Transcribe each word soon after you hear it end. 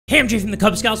Hey, I'm Jay from the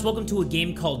Kubz Scouts. Welcome to a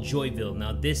game called Joyville.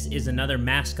 Now, this is another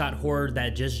mascot horror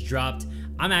that just dropped.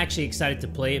 I'm actually excited to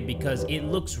play it because it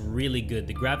looks really good.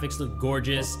 The graphics look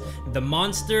gorgeous. The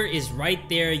monster is right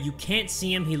there. You can't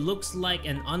see him. He looks like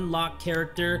an unlocked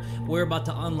character. We're about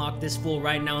to unlock this fool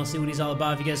right now and see what he's all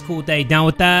about. If you guys cool with that, you down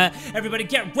with that? Everybody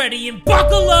get ready and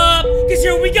buckle up, because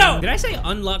here we go. Did I say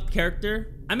unlocked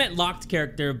character? I meant locked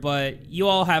character, but you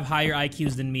all have higher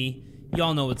IQs than me.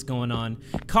 Y'all know what's going on.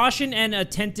 Caution and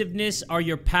attentiveness are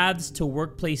your paths to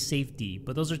workplace safety,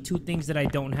 but those are two things that I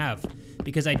don't have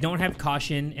because I don't have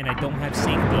caution and I don't have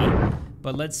safety.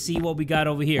 But let's see what we got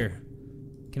over here.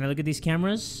 Can I look at these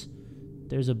cameras?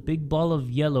 There's a big ball of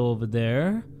yellow over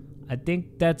there. I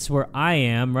think that's where I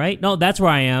am, right? No, that's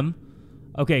where I am.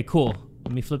 Okay, cool.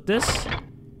 Let me flip this.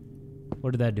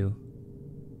 What did that do?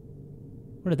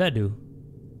 What did that do?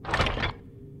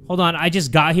 Hold on, I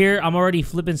just got here. I'm already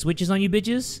flipping switches on you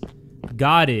bitches.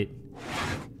 Got it.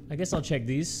 I guess I'll check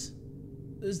these.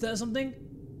 Is that something?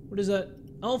 What is that?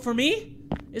 Oh, for me?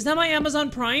 Is that my Amazon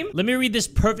Prime? Let me read this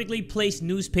perfectly placed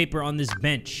newspaper on this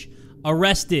bench.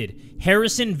 Arrested.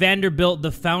 Harrison Vanderbilt,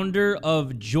 the founder of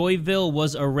Joyville,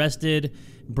 was arrested.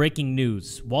 Breaking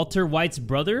news. Walter White's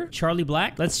brother, Charlie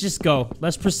Black? Let's just go.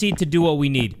 Let's proceed to do what we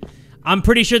need. I'm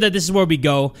pretty sure that this is where we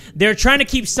go. They're trying to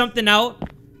keep something out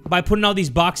by putting all these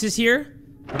boxes here,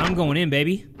 but I'm going in,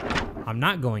 baby. I'm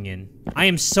not going in. I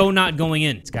am so not going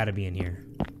in. It's gotta be in here,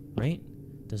 right?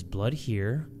 There's blood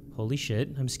here. Holy shit,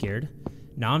 I'm scared.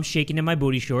 Now I'm shaking in my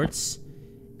booty shorts,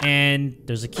 and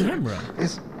there's a camera.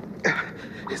 Is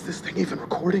this thing even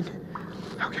recording?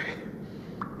 Okay.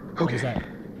 What is that?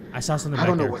 I saw something back I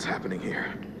don't know there. what's happening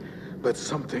here, but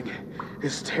something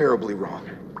is terribly wrong.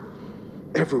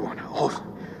 Everyone,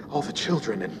 all the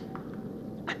children and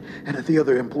the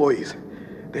other employees,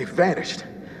 they vanished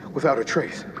without a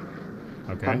trace.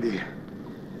 Okay. I'm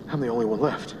the only one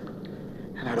left,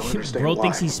 and I don't understand Bro why.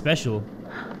 thinks he's special.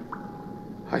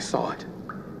 I saw it.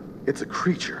 It's a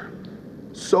creature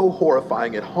so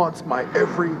horrifying it haunts my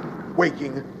every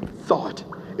waking thought.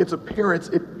 Its appearance,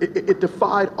 it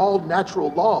defied all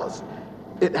natural laws.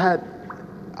 It had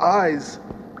eyes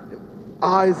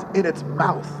in its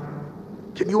mouth.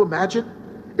 Can you imagine?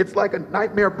 It's like a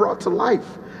nightmare brought to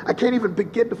life. I can't even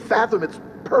begin to fathom its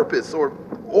purpose or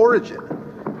origin.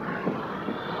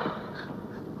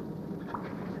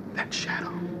 That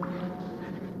shadow,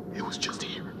 it was just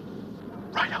here,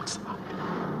 right outside.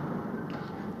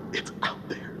 It's out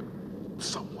there,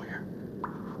 somewhere,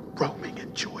 roaming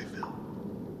in Joyville,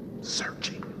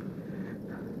 searching.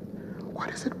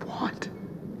 What does it want?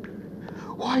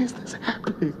 Why is this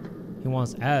happening? He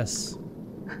wants ass,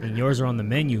 and yours are on the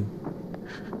menu.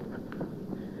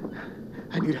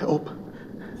 I need help.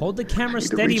 Hold the camera I need to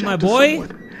steady, reach my out to boy.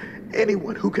 someone,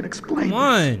 anyone who can explain Come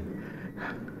on. this.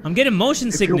 I'm getting motion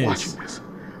If sickness. you're watching this,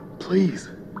 please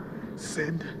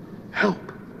send help.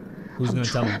 Who's gonna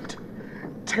tell him?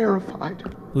 Terrified.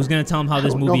 Who's gonna tell him how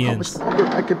this I don't movie know how ends? much longer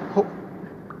I can hope.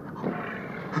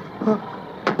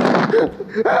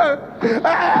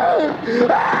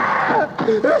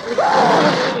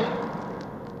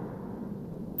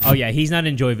 Oh yeah, he's not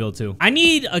in Joyville too. I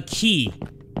need a key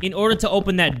in order to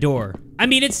open that door. I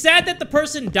mean, it's sad that the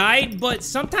person died, but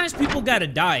sometimes people gotta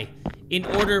die in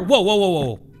order. Whoa, whoa, whoa,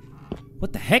 whoa.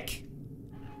 What the heck?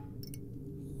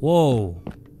 Whoa.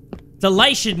 The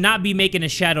light should not be making a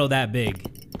shadow that big.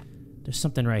 There's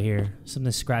something right here.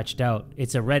 Something scratched out.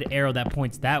 It's a red arrow that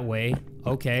points that way.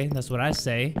 Okay, that's what I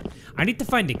say. I need to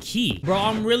find a key. Bro,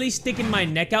 I'm really sticking my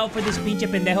neck out for this pinche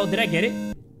pendejo. Did I get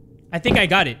it? I think I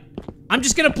got it. I'm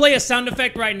just gonna play a sound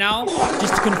effect right now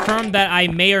just to confirm that I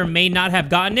may or may not have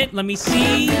gotten it. Let me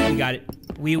see. We got it.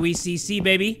 We see,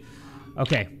 baby.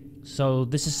 Okay, so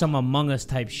this is some Among Us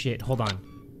type shit. Hold on.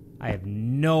 I have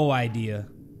no idea.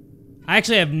 I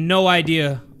actually have no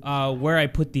idea where I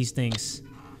put these things.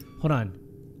 Hold on.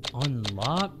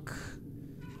 Unlock.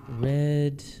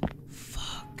 Red.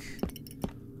 Fuck.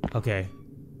 Okay.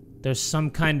 There's some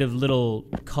kind of little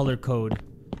color code.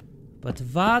 But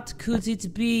what could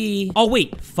it be? Oh,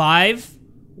 wait. 5,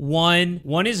 1.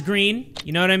 1 is green.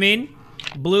 You know what I mean?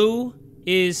 Blue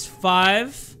is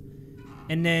 5.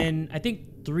 And then I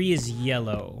think 3 is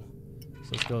yellow. So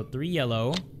let's go 3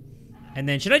 yellow. And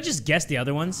then should I just guess the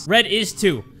other ones? Red is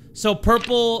 2. So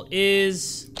purple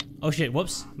is... Oh shit,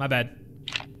 whoops. My bad.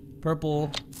 Purple.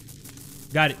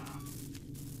 Got it.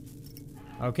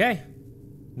 Okay.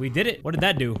 We did it. What did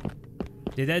that do?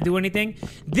 Did that do anything?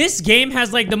 This game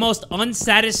has like the most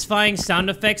unsatisfying sound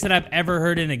effects that I've ever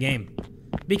heard in a game.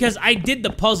 Because I did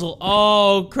the puzzle.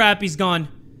 Oh crap, he's gone.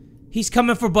 He's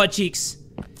coming for butt cheeks.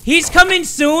 He's coming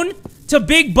soon to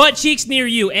big butt cheeks near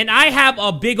you, and I have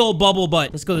a big old bubble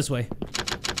butt. Let's go this way.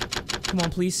 Come on,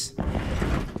 please.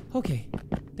 Okay,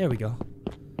 there we go.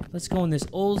 Let's go in this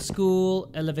old school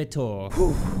elevator.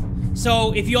 Whew.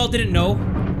 So, if you all didn't know,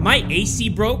 my AC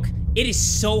broke. It is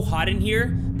so hot in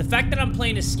here. The fact that I'm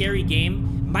playing a scary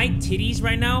game, my titties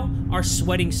right now are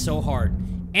sweating so hard.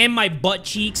 And my butt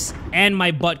cheeks and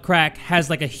my butt crack has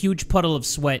like a huge puddle of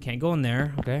sweat. Can't go in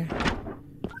there, okay.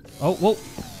 Oh, whoa.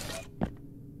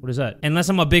 What is that? Unless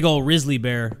I'm a big old grizzly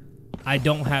bear. I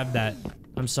don't have that.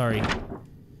 I'm sorry.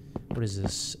 What is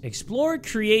this? Explore,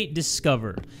 create,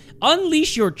 discover.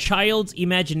 Unleash your child's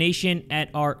imagination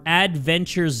at our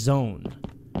adventure zone.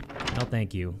 No,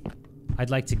 thank you.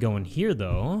 I'd like to go in here,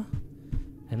 though.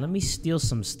 And let me steal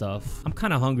some stuff. I'm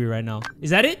kind of hungry right now. Is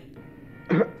that it?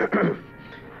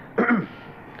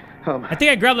 I think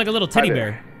I grabbed like a little teddy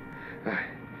bear.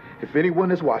 If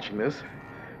anyone is watching this,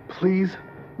 please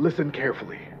listen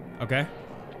carefully. Okay.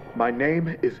 My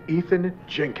name is Ethan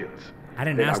Jenkins. I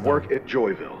didn't ask I work at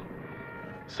Joyville.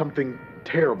 Something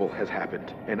terrible has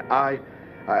happened, and I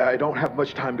don't have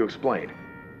much time to explain.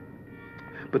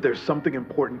 But there's something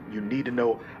important you need to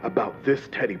know about this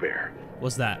teddy bear.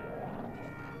 What's that?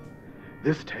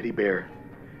 This teddy bear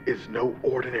is no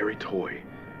ordinary toy.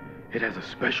 It has a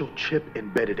special chip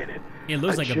embedded in it. It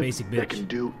looks like a basic bitch. That can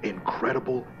do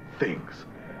incredible things.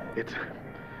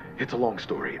 It's a long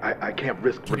story. I can't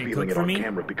risk revealing it on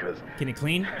camera because... Can it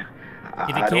clean?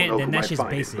 If it can't, then that's just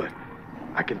basic. But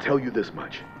I can tell you this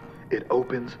much. It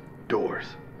opens doors.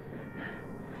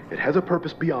 It has a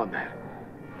purpose beyond that,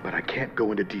 but I can't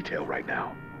go into detail right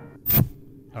now.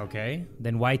 Okay,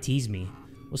 then why tease me?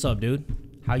 What's up, dude?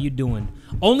 How you doing?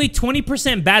 Only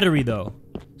 20% battery, though.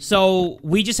 So,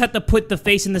 we just have to put the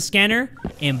face in the scanner,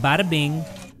 and bada bing,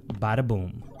 bada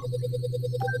boom.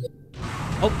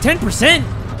 Oh, 10%?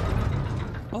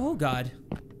 Oh, God.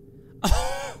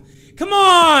 Come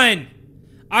on!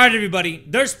 Alright, everybody.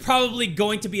 There's probably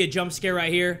going to be a jump scare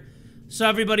right here. So,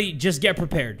 everybody, just get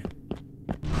prepared.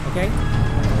 Okay?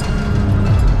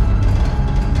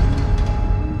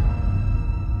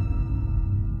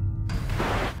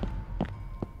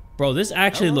 Bro, this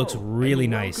actually looks really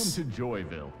nice. Welcome to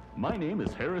Joyville. My name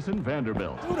is Harrison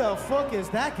Vanderbilt. Who the fuck is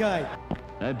that guy?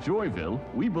 At Joyville,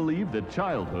 we believe that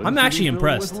childhood I'm actually should be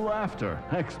filled impressed. with laughter,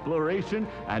 exploration,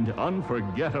 and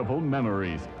unforgettable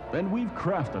memories. Then we've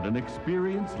crafted an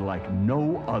experience like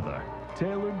no other,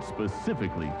 tailored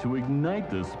specifically to ignite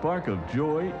the spark of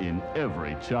joy in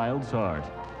every child's heart.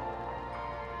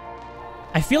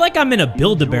 I feel like I'm in a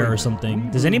Build-A-Bear or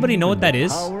something. Does anybody know what that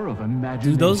is?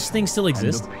 Do those things still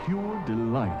exist? And the pure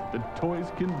delight that toys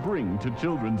can bring to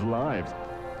children's lives.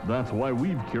 That's why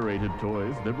we've curated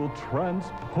toys that will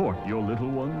transport your little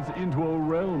ones into a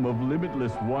realm of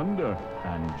limitless wonder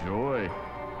and joy.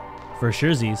 For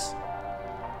surezies.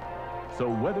 So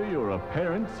whether you're a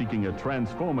parent seeking a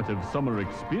transformative summer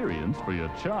experience for your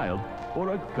child,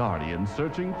 or a guardian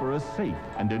searching for a safe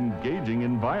and engaging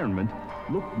environment,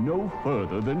 look no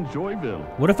further than Joyville.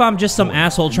 What if I'm just some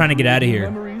asshole trying to get out of here?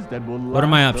 What are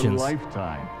my options?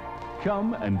 Lifetime.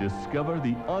 Come and discover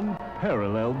the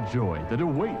unparalleled joy that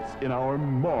awaits in our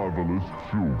marvelous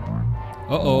children.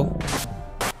 Uh-oh.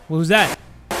 What was that?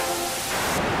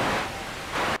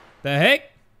 The heck?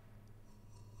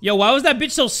 Yo, why was that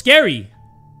bitch so scary?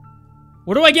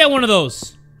 Where do I get one of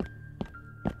those?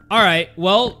 Alright,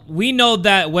 well, we know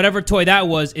that whatever toy that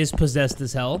was is possessed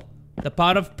as hell. The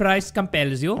power of Christ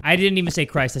compels you. I didn't even say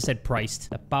Christ, I said Christ.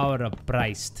 The power of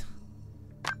Christ.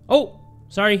 Oh,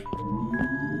 sorry.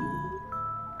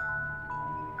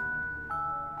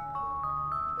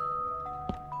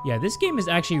 Yeah, this game is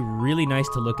actually really nice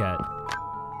to look at.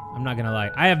 I'm not gonna lie.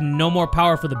 I have no more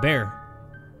power for the bear.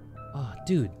 Oh,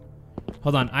 dude.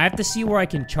 Hold on, I have to see where I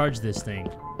can charge this thing.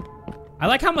 I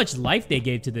like how much life they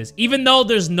gave to this. Even though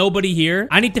there's nobody here,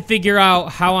 I need to figure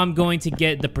out how I'm going to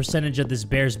get the percentage of this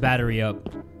bear's battery up.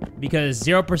 Because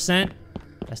 0%,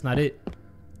 that's not it.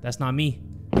 That's not me.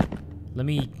 Let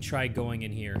me try going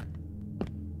in here.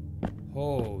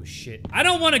 Oh, shit. I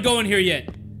don't want to go in here yet.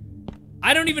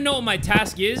 I don't even know what my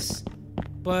task is,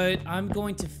 but I'm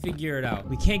going to figure it out.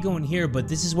 We can't go in here, but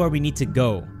this is where we need to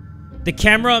go. The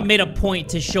camera made a point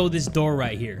to show this door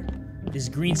right here. This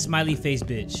green smiley face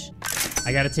bitch.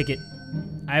 I got a ticket.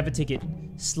 I have a ticket.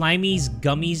 Slimy's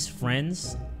Gummies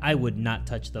Friends. I would not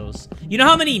touch those. You know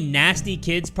how many nasty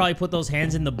kids probably put those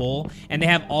hands in the bowl and they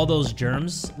have all those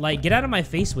germs? Like, get out of my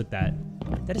face with that.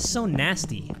 That is so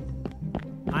nasty.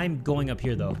 I'm going up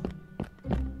here, though.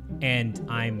 And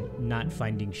I'm not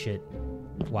finding shit.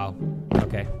 Wow.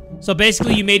 Okay. So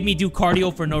basically, you made me do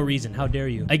cardio for no reason. How dare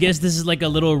you? I guess this is like a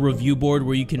little review board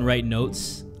where you can write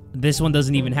notes This one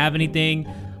doesn't even have anything.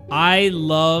 I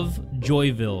love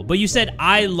Joyville. But you said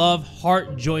I love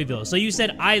Heart Joyville. So you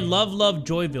said I love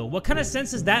Joyville. What kind of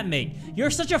sense does that make? You're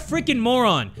such a freaking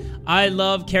moron. I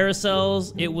love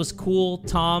carousels. It was cool,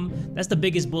 Tom. That's the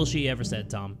biggest bullshit you ever said,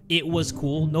 Tom. It was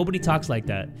cool. Nobody talks like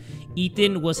that.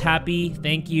 Ethan was happy.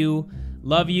 Thank you.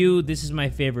 Love you. This is my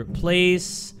favorite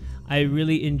place. I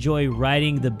really enjoy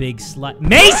riding the big slide.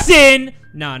 Mason!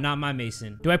 No, not my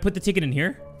Mason. Do I put the ticket in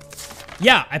here?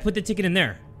 Yeah, I put the ticket in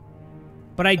there.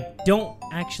 But I don't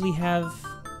actually have...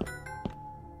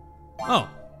 Oh.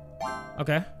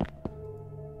 Okay.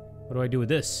 What do I do with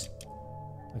this?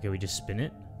 Okay, we just spin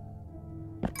it.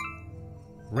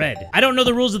 Red. I don't know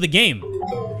the rules of the game.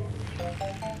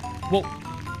 Whoa.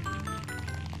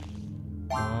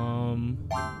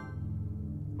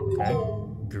 Okay.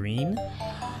 Green.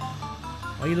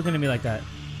 Why are you looking at me like that?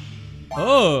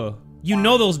 Oh. You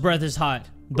know those breath is hot.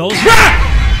 Those...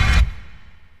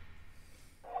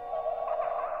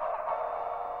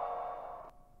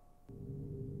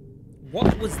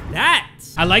 What was that?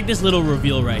 I like this little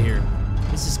reveal right here.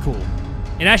 This is cool.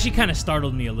 It actually kind of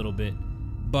startled me a little bit,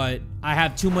 but I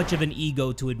have too much of an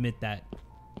ego to admit that.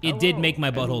 It did make my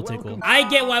butthole tickle. I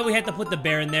get why we had to put the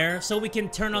bear in there, so we can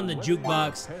turn on the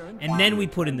jukebox, and then we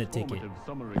put in the ticket.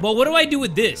 But what do I do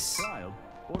with this?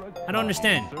 I don't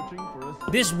understand.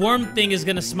 This worm thing is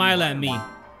gonna smile at me,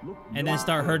 and then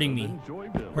start hurting me.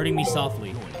 Hurting me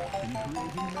softly.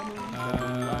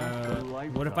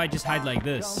 What if I just hide like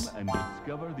this?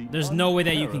 There's no way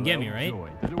that you can get me, right?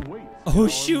 Oh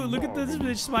shoot, look at this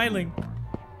bitch smiling.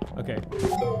 Okay.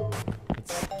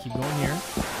 Let's keep going here.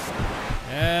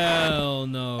 Hell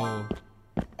no.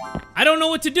 I don't know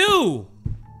what to do!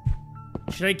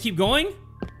 Should I keep going?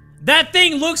 That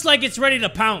thing looks like it's ready to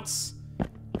pounce.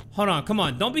 Hold on, come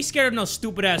on. Don't be scared of no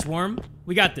stupid ass worm.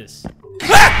 We got this.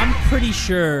 I'm pretty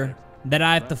sure that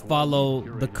I have to follow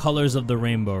the colors of the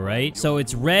rainbow, right? So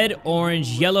it's red,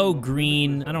 orange, yellow,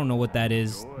 green. I don't know what that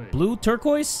is. Blue,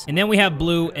 turquoise? And then we have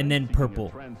blue and then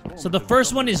purple. So the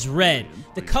first one is red.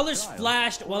 The colors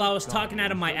flashed while I was talking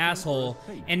out of my asshole,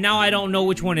 and now I don't know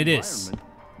which one it is.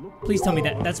 Please tell me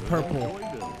that that's purple.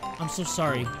 I'm so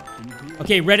sorry.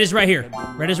 Okay, red is right here.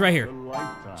 Red is right here.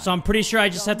 So I'm pretty sure I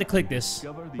just have to click this.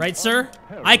 Right, sir?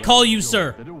 I call you,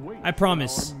 sir. I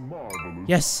promise.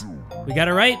 Yes. We got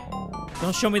it right?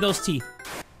 Don't show me those teeth.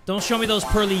 Don't show me those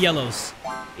pearly yellows.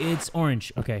 It's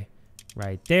orange. Okay.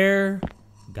 Right there.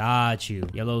 Got you.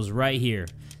 Yellow's right here.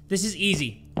 This is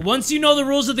easy. Once you know the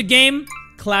rules of the game,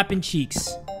 clapping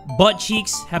cheeks. Butt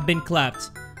cheeks have been clapped.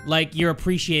 Like you're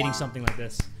appreciating something like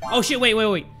this. Oh shit,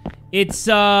 wait. It's,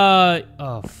 oh,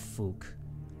 fook.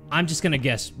 I'm just gonna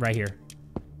guess right here.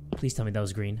 Please tell me that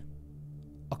was green.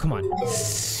 Oh, come on.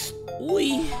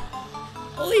 Oy.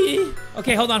 Oy.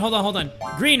 Okay, hold on.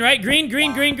 Green, right?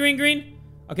 Green.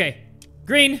 Okay,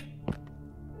 green.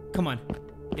 Come on.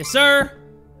 Yes, sir.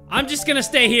 I'm just gonna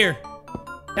stay here.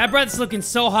 That breath's looking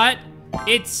so hot.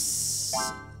 It's,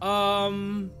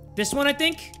 this one, I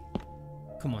think?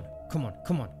 Come on.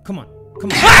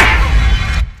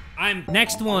 Ah!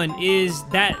 Next one is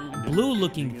that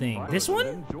blue-looking thing. This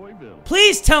one?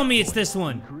 Please tell me it's this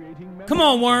one. Come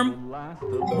on, worm.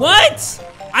 What?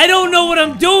 I don't know what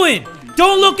I'm doing.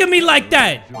 Don't look at me like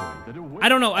that. I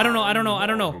don't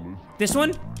know. This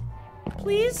one?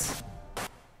 Please?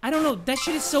 I don't know. That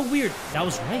shit is so weird. That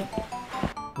was right.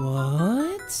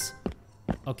 What?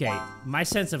 Okay, my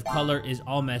sense of color is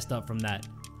all messed up from that.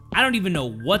 I don't even know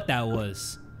what that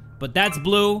was. But that's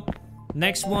blue.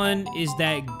 Next one is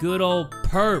that good old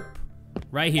perp.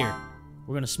 Right here.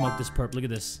 We're gonna smoke this perp. Look at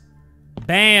this.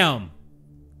 Bam!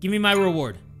 Give me my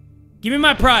reward. Give me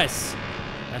my prize.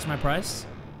 That's my prize?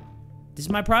 This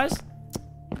is my prize?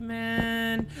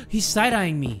 Man, he's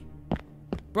side-eyeing me.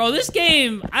 Bro, this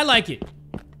game, I like it.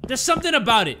 There's something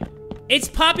about it. It's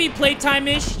Poppy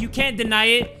playtime-ish, you can't deny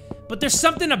it, but there's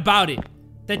something about it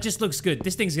that just looks good.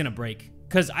 This thing's gonna break,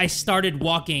 because I started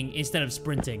walking instead of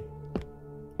sprinting.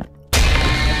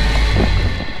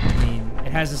 I mean,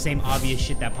 it has the same obvious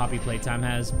shit that Poppy playtime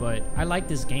has, but I like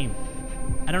this game.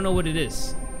 I don't know what it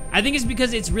is. I think it's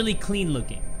because it's really clean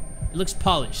looking. It looks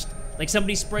polished. Like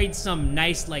somebody sprayed some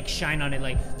nice like shine on it,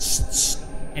 like,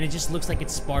 and it just looks like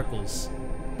it sparkles.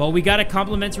 But we got a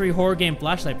complimentary horror game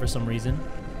flashlight for some reason.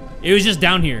 It was just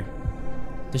down here.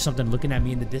 There's something looking at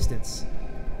me in the distance.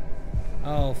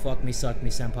 Oh, fuck me, suck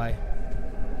me, senpai.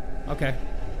 Okay.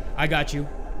 I got you.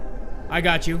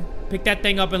 Pick that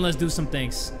thing up and let's do some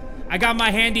things. I got my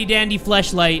handy dandy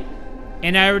flashlight,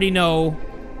 and I already know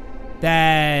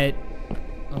that...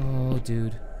 Oh,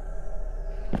 dude.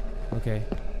 Okay.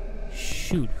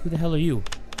 Shoot, who the hell are you?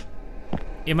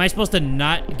 Am I supposed to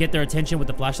not get their attention with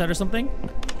the flashlight or something?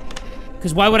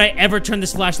 Because why would I ever turn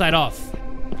this flashlight off?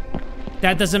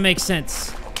 That doesn't make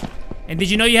sense. And did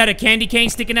you know you had a candy cane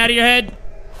sticking out of your head?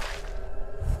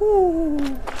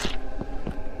 Whew.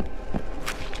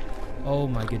 Oh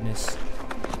my goodness.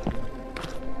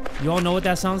 You all know what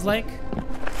that sounds like?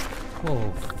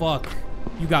 Oh, fuck.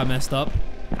 You got messed up.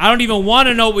 I don't even want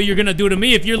to know what you're gonna do to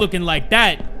me if you're looking like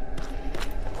that.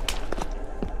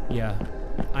 Yeah.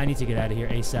 I need to get out of here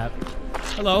ASAP.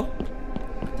 Hello?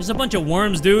 There's a bunch of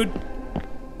worms, dude.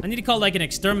 I need to call like an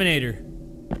exterminator.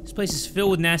 This place is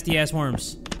filled with nasty ass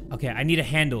worms. Okay, I need a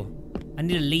handle. I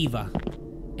need a lever.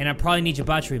 And I probably need your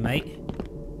battery, mate.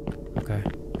 Okay.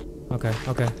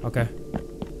 Okay.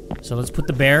 So let's put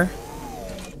the bear.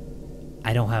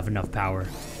 I don't have enough power.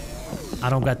 I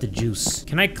don't got the juice.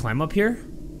 Can I climb up here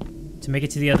to make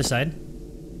it to the other side?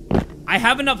 I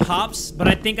have enough hops, but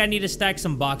I think I need to stack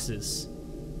some boxes.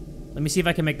 Let me see if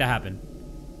I can make that happen.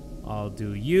 I'll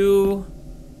do you,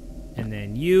 and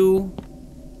then you.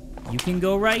 You can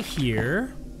go right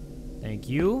here. Thank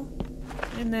you.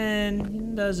 And then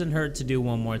it doesn't hurt to do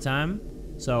one more time.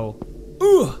 So,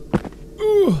 ooh.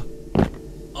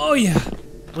 Oh yeah.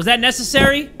 Was that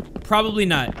necessary? Probably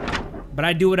not. But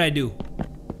I do what I do.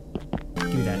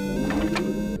 Give me that.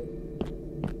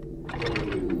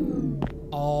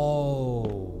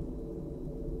 Oh.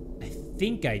 I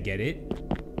think I get it.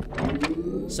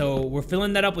 So we're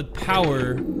filling that up with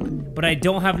power, but I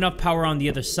don't have enough power on the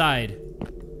other side.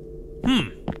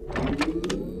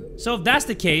 So if that's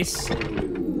the case,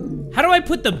 how do I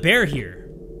put the bear here?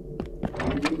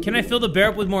 Can I fill the bear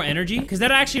up with more energy? Because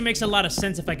that actually makes a lot of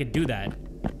sense if I could do that.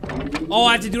 Oh,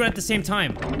 I have to do it at the same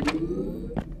time.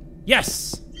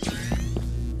 Yes!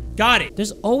 Got it.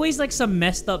 There's always like some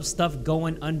messed up stuff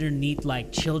going underneath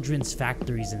like children's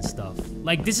factories and stuff.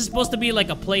 Like this is supposed to be like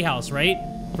a playhouse, right?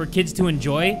 For kids to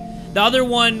enjoy. The other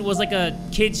one was like a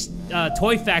kid's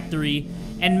toy factory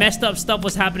and messed up stuff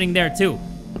was happening there too.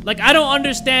 Like I don't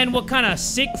understand what kind of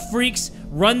sick freaks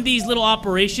run these little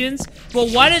operations, but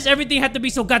why does everything have to be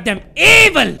so goddamn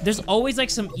evil? There's always like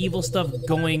some evil stuff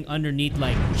going underneath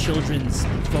like children's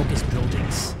focused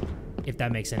buildings, if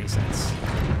that makes any sense.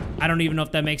 I don't even know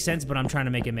if that makes sense, but I'm trying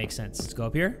to make it make sense. Let's go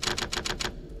up here.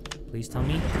 Please tell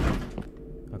me.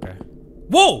 Okay.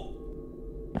 Whoa!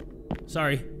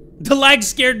 Sorry. The lag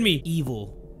scared me.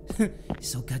 Evil.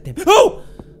 So goddamn. Oh!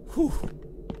 Whew.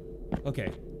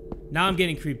 Okay. Now I'm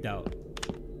getting creeped out.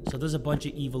 So there's a bunch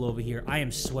of evil over here. I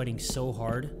am sweating so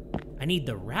hard. I need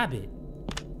the rabbit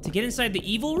to get inside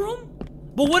the evil room?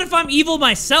 But what if I'm evil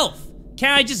myself?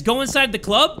 Can't I just go inside the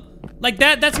club? Like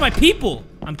that's my people.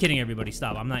 I'm kidding, everybody.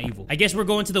 Stop. I'm not evil. I guess we're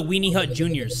going to the Weenie Hut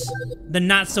Juniors. The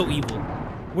not so evil.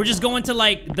 We're just going to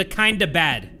like the kinda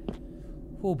bad.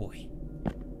 Oh boy.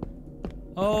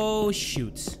 Oh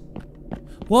shoot.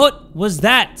 What was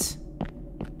that?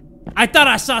 I thought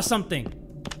I saw something.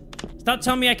 Stop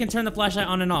telling me I can turn the flashlight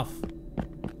on and off.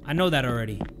 I know that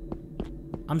already.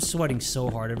 I'm sweating so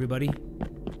hard, everybody.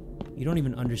 You don't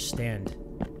even understand.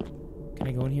 Can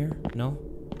I go in here? No?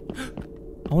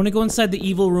 I want to go inside the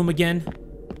evil room again.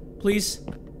 Please.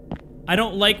 I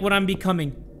don't like what I'm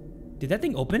becoming. Did that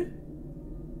thing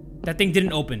open? That thing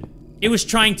didn't open. It was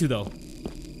trying to, though.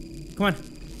 Come on.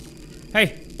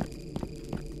 Hey.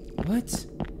 What?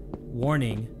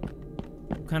 Warning.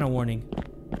 What kind of warning?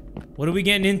 What are we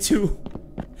getting into?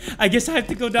 I guess I have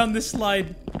to go down this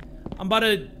slide. I'm about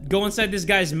to go inside this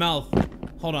guy's mouth.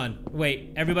 Hold on.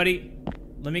 Wait, everybody.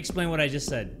 Let me explain what I just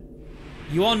said.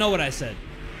 You all know what I said,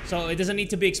 so it doesn't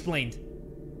need to be explained.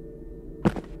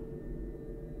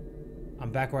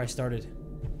 I'm back where I started.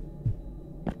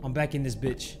 I'm back in this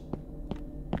bitch.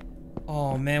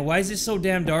 Oh man, why is it so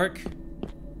damn dark?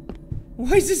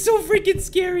 Why is it so freaking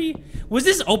scary? Was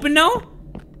this open now?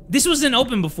 This wasn't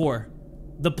open before.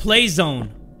 The play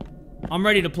zone. I'm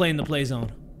ready to play in the play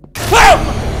zone.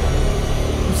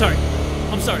 I'm sorry.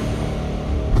 I'm sorry.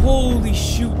 Holy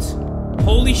shoot.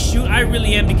 Holy shoot, I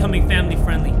really am becoming family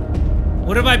friendly.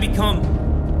 What have I become?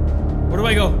 Where do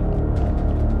I go?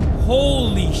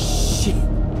 Holy shit.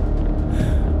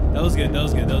 That was good, that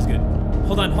was good, that was good.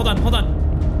 Hold on, hold on, hold on.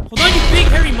 Hold on, you big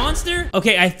hairy monster.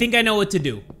 Okay, I think I know what to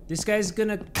do. This guy's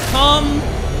gonna come,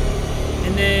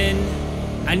 and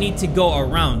then I need to go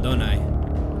around, don't I?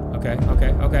 Okay, okay,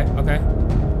 okay, okay.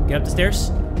 Get up the stairs.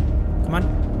 Come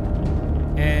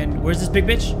on. And where's this big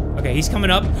bitch? Okay, he's coming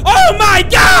up. Oh my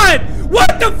god!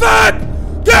 What the fuck?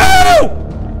 Go!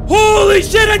 Holy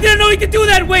shit, I didn't know he could do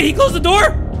that. Wait, he closed the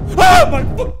door? Oh my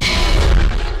fuck.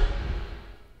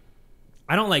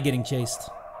 I don't like getting chased.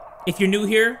 If you're new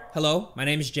here, hello, my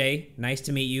name is Jay. Nice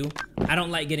to meet you. I don't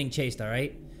like getting chased, all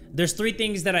right? There's 3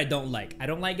 things that I don't like. I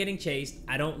don't like getting chased.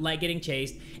 I don't like getting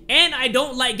chased. And I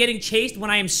don't like getting chased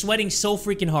when I am sweating so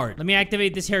freaking hard. Let me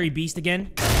activate this hairy beast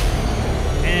again.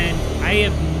 And I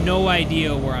have no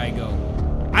idea where I go.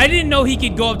 I didn't know he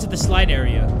could go up to the slide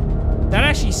area. That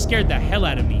actually scared the hell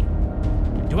out of me.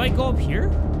 Do I go up here?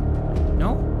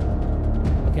 No?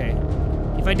 Okay.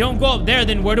 If I don't go up there,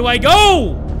 then where do I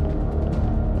go?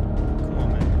 Come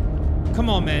on, man. Come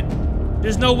on, man.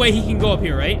 There's no way he can go up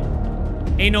here, right?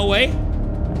 Ain't no way.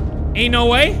 Ain't no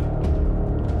way.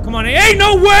 Come on, ain't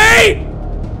no way!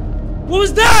 What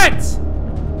was that?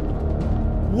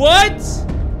 What?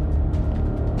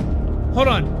 Hold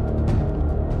on.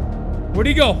 Where'd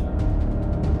he go?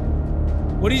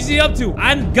 What is he up to?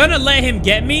 I'm gonna let him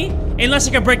get me unless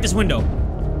I can break this window.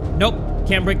 Nope,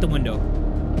 can't break the window.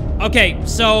 Okay,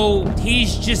 so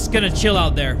he's just gonna chill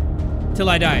out there till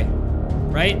I die,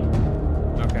 right?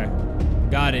 Okay,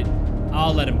 got it.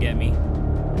 I'll let him get me.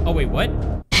 Oh, wait, what?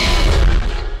 Never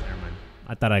mind.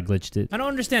 I thought I glitched it. I don't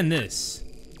understand this.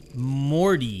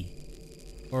 Morty.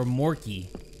 Or Morky.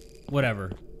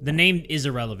 Whatever. The name is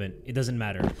irrelevant. It doesn't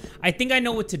matter. I think I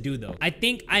know what to do, though. I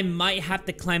think I might have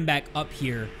to climb back up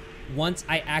here once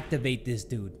I activate this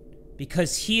dude.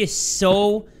 Because he is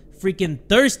so freaking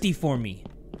thirsty for me.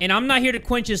 And I'm not here to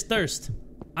quench his thirst.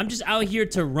 I'm just out here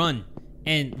to run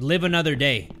and live another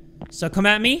day. So come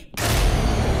at me.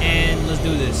 And let's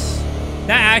do this.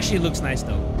 That actually looks nice,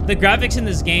 though. The graphics in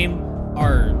this game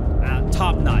are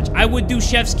top notch. I would do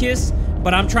Chef's Kiss,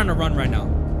 but I'm trying to run right now.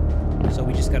 So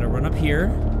we just gotta run up here.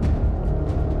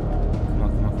 Come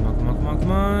on, come on, come on, come on, come on,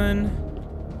 come on.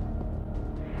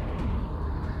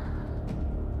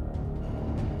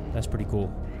 That's pretty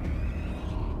cool.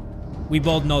 We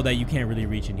both know that you can't really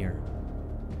reach in here.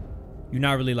 You're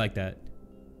not really like that.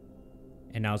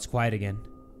 And now it's quiet again.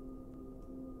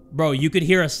 Bro, you could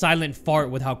hear a silent fart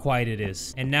with how quiet it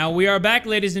is. And now we are back,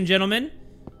 ladies and gentlemen.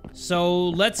 So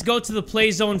let's go to the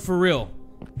play zone for real.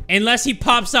 Unless he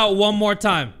pops out one more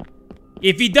time.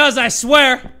 If he does, I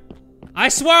swear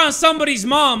on somebody's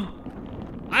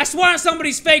mom. I swear on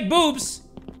somebody's fake boobs.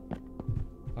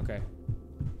 Okay.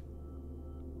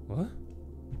 What?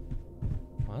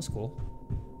 Oh, that's cool.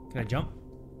 Can I jump?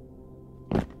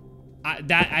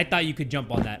 I thought you could jump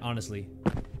on that, honestly.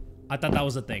 I thought that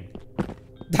was a thing.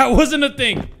 That wasn't a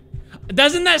thing.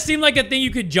 Doesn't that seem like a thing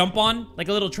you could jump on? Like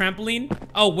a little trampoline?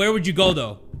 Oh, where would you go,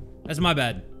 though? That's my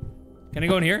bad. Can I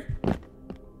go in here?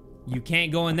 You can't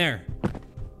go in there.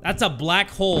 That's a black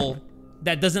hole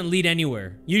that doesn't lead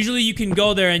anywhere. Usually you can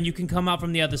go there and you can come out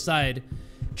from the other side.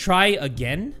 Try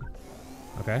again?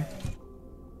 Okay.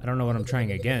 I don't know what I'm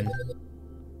trying again.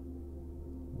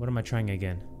 What am I trying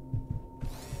again?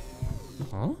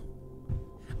 Huh?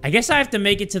 I guess I have to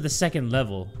make it to the second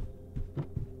level.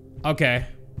 Okay.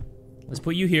 Let's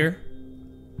put you here.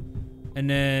 And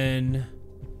then...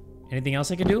 anything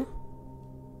else I can do?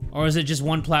 Or is it just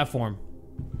one platform?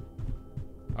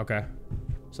 Okay.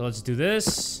 So let's do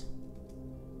this.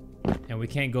 And we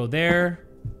can't go there.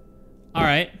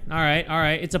 Alright, alright,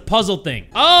 alright. It's a puzzle thing.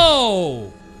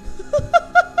 Oh!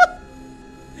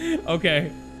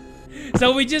 Okay.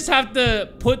 So we just have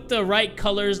to put the right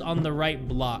colors on the right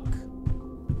block.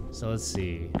 So let's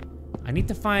see. I need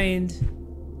to find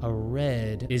a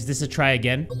red. Is this a try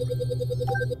again?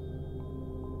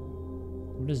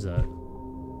 What is that?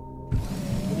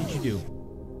 What did you do?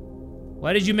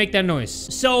 Why did you make that noise?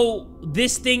 So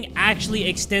this thing actually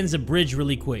extends a bridge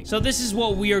really quick. So this is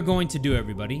what we are going to do,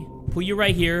 everybody. Put you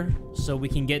right here so we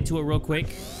can get to it real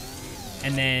quick.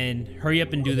 And then hurry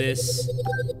up and do this.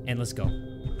 And let's go.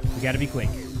 We gotta be quick.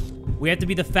 We have to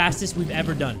be the fastest we've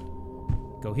ever done.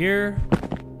 Go here.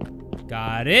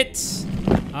 Got it.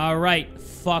 All right.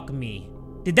 Fuck me.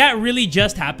 Did that really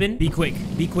just happen? Be quick.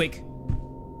 Be quick.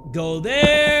 Go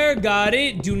there. Got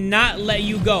it. Do not let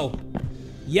you go.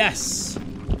 Yes.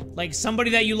 Like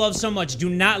somebody that you love so much. Do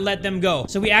not let them go.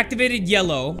 So we activated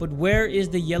yellow. But where is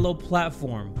the yellow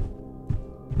platform?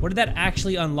 What did that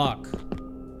actually unlock?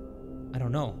 I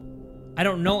don't know. I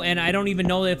don't know, and I don't even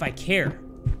know if I care.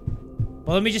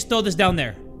 Well, let me just throw this down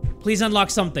there. Please unlock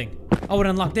something. Oh, it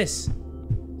unlocked this.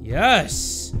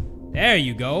 Yes. There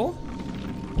you go.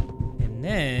 And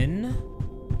then...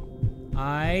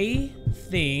 I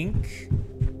think...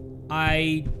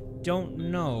 I don't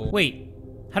know. Wait.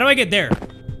 How do I get there?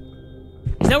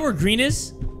 Is that where green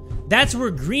is? That's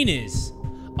where green is.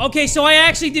 Okay, so I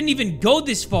actually didn't even go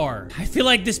this far. I feel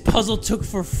like this puzzle took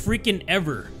for freaking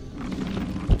ever.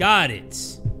 Got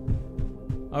it.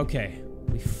 Okay.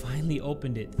 We finally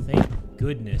opened it. Thank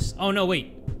goodness. Oh, no,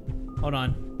 wait. Hold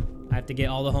on. I have to get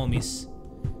all the homies.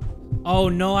 Oh,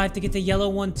 no, I have to get the yellow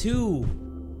one, too.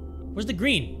 Where's the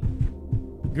green?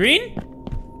 Green?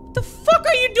 What the fuck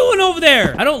are you doing over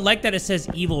there? I don't like that it says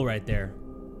evil right there.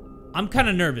 I'm kind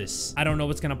of nervous. I don't know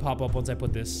what's gonna pop up once I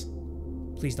put this.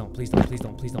 Please don't, please don't, please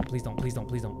don't, please don't, please don't, please don't,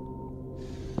 please don't.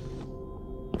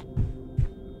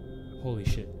 Holy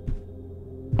shit.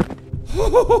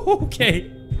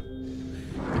 Okay.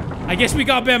 I guess we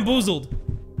got bamboozled.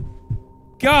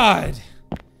 God.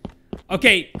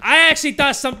 Okay, I actually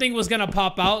thought something was gonna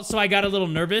pop out, so I got a little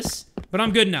nervous. But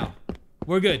I'm good now.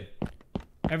 We're good.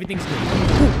 Everything's good.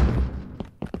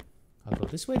 I'll go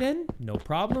this way then. No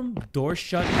problem. Door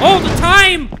shut. Oh, the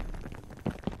time!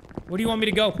 Where do you want me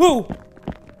to go? Who?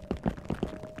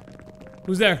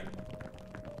 Who's there?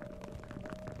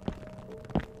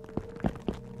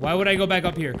 Why would I go back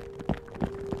up here?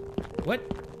 What?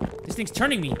 This thing's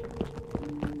turning me.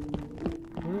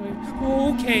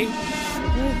 Oh, okay.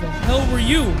 Where the hell were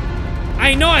you?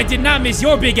 I know I did not miss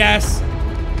your big ass.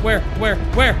 Where?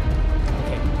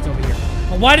 Okay, it's over here.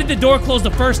 Why did the door close the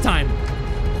first time?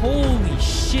 Holy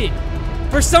shit.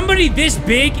 For somebody this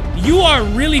big, you are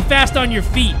really fast on your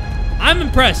feet. I'm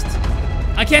impressed.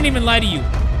 I can't even lie to you.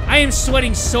 I am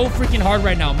sweating so freaking hard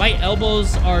right now. My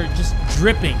elbows are just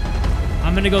dripping.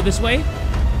 I'm gonna go this way.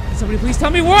 Can somebody please tell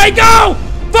me where I go?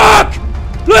 Fuck!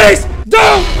 Please,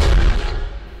 don't!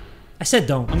 I said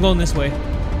don't. I'm going this way.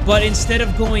 But instead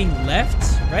of going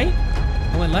left, right?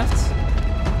 I went left.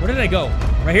 Where did I go?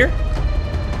 Right here?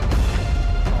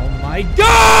 Oh my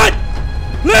god!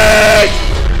 Please!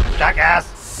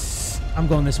 Jackass! I'm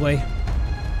going this way.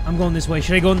 I'm going this way.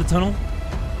 Should I go in the tunnel?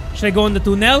 Should I go in the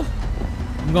tunnel?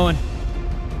 I'm going.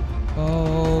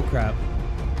 Oh crap.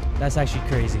 That's actually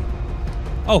crazy.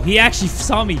 Oh, he actually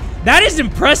saw me. That is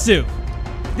impressive.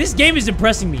 This game is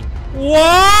impressing me.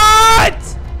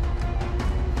 What?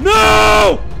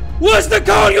 No! What's the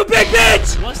code, you big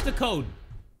bitch? What's the code?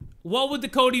 What would the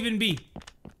code even be?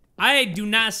 I do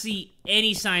not see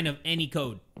any sign of any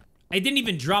code. I didn't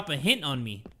even drop a hint on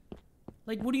me.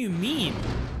 Like, what do you mean?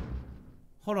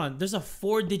 Hold on, there's a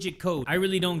 4-digit code. I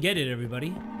really don't get it,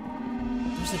 everybody.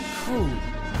 There's a code.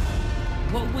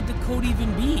 What would the code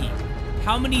even be?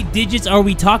 How many digits are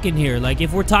we talking here? Like,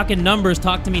 if we're talking numbers,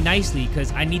 talk to me nicely,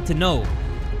 because I need to know.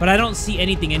 But I don't see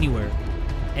anything anywhere.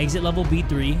 Exit level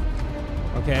B3.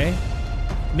 Okay.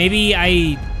 Maybe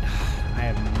I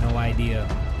have no idea.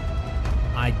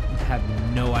 I have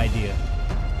no idea.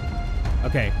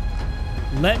 Okay.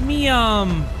 Let me,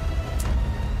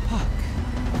 fuck.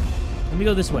 Let me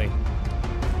go this way.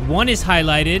 1 is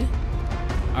highlighted.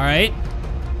 Alright.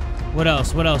 What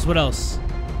else? What else? What else?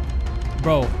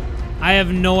 Bro, I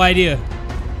have no idea.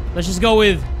 Let's just go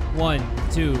with 1,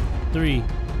 2, 3,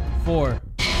 4.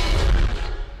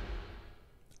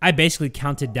 I basically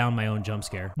counted down my own jump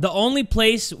scare. The only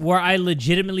place where I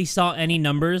legitimately saw any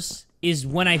numbers is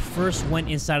when I first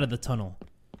went inside of the tunnel.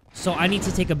 So I need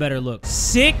to take a better look.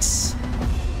 6,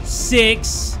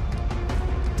 6.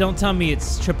 Don't tell me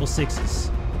it's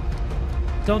 666s.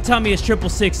 Don't tell me it's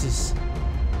 666s.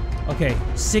 Okay,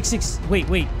 6, 6. Wait.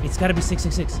 It's gotta be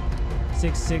 666.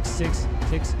 6, 6, 6,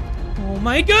 6. Oh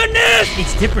my goodness!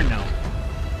 It's different now.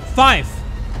 5,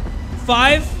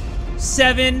 5,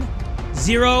 7,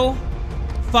 0,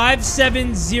 5,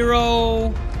 7,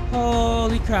 0.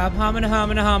 Holy crap.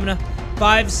 Hamina.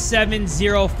 5, 7,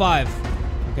 0, 5.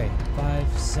 Okay.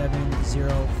 5, 7,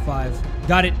 0, 5.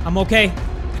 Got it. I'm okay.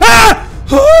 Ah!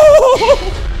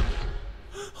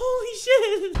 Holy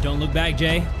shit. Don't look back,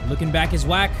 Jay. Looking back is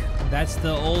whack. That's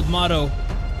the old motto.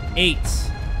 8,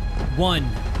 1,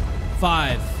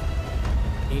 5.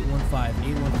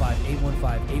 815, 815,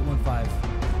 815, 815.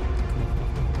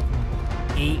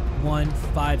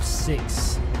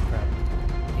 8156. Crap.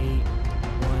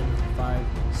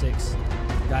 8156.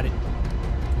 Got it.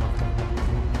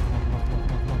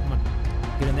 Come on.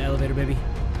 Get in the elevator, baby.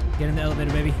 Get in the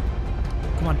elevator, baby.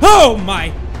 Come on. Oh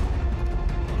my!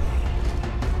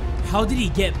 How did he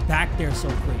get back there so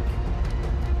quick?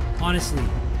 Honestly.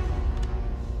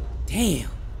 Damn.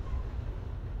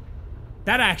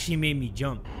 That actually made me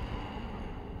jump.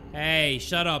 Hey,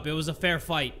 shut up. It was a fair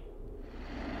fight.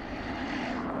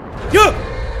 Yeah!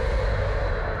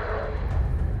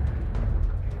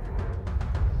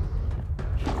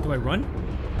 Do I run?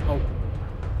 Oh.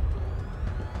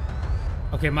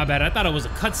 Okay, my bad. I thought it was a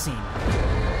cutscene.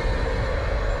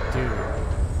 Dude.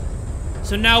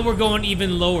 So now we're going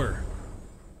even lower.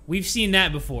 We've seen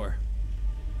that before.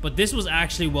 But this was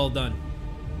actually well done.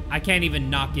 I can't even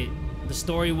knock it. The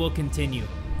story will continue.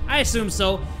 I assume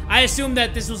so. I assume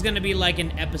that this was gonna be like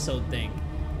an episode thing.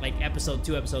 like episode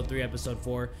 2, episode 3, episode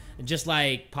 4, just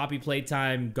like Poppy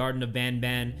Playtime, Garden of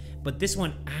Banban, but this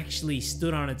one actually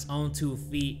stood on its own 2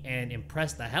 feet and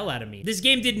impressed the hell out of me. This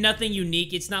game did nothing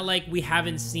unique. It's not like we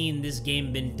haven't seen this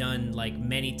game been done like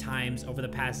many times over the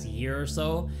past year or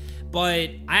so, but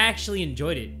I actually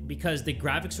enjoyed it because the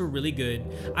graphics were really good.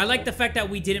 I like the fact that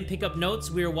we didn't pick up notes.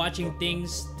 We were watching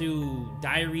things through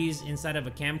diaries inside of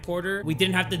a camcorder. We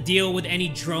didn't have to deal with any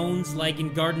drones like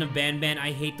in Garden of Banban.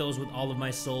 I hate those with all of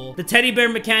my soul. The teddy bear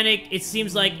mechanic, it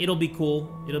seems like it'll be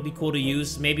cool. It'll be cool to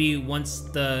use. Maybe once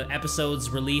the episodes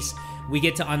release, we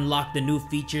get to unlock the new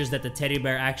features that the teddy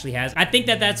bear actually has. I think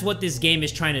that that's what this game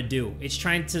is trying to do. It's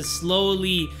trying to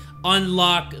slowly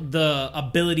unlock the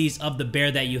abilities of the bear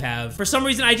that you have. For some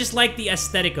reason, I just like the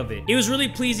aesthetic of it. It was really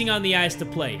pleasing on the eyes to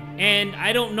play. And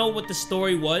I don't know what the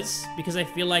story was because I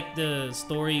feel like the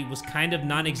story was kind of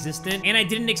non-existent. And I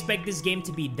didn't expect this game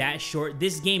to be that short.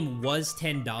 This game was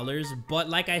 $10, but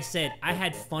like I said, I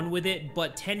had fun with it,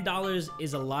 but $10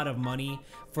 is a lot of money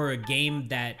for a game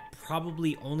that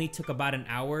probably only took about an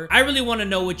hour. I really want to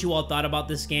know what you all thought about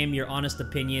this game, your honest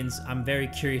opinions. I'm very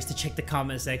curious to check the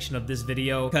comment section of this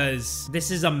video because this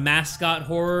is a mascot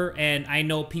horror and I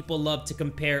know people love to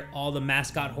compare all the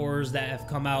mascot horrors that have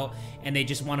come out and they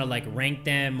just want to like rank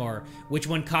them or which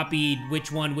one copied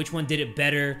which one did it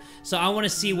better. So I want to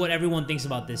see what everyone thinks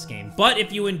about this game. But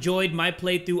if you enjoyed my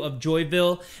playthrough of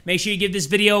Joyville, make sure you give this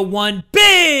video one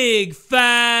big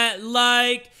fat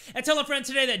like. And tell a friend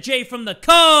today that Jay from the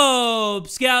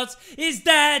Kubz Scouts is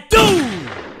that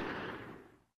dude!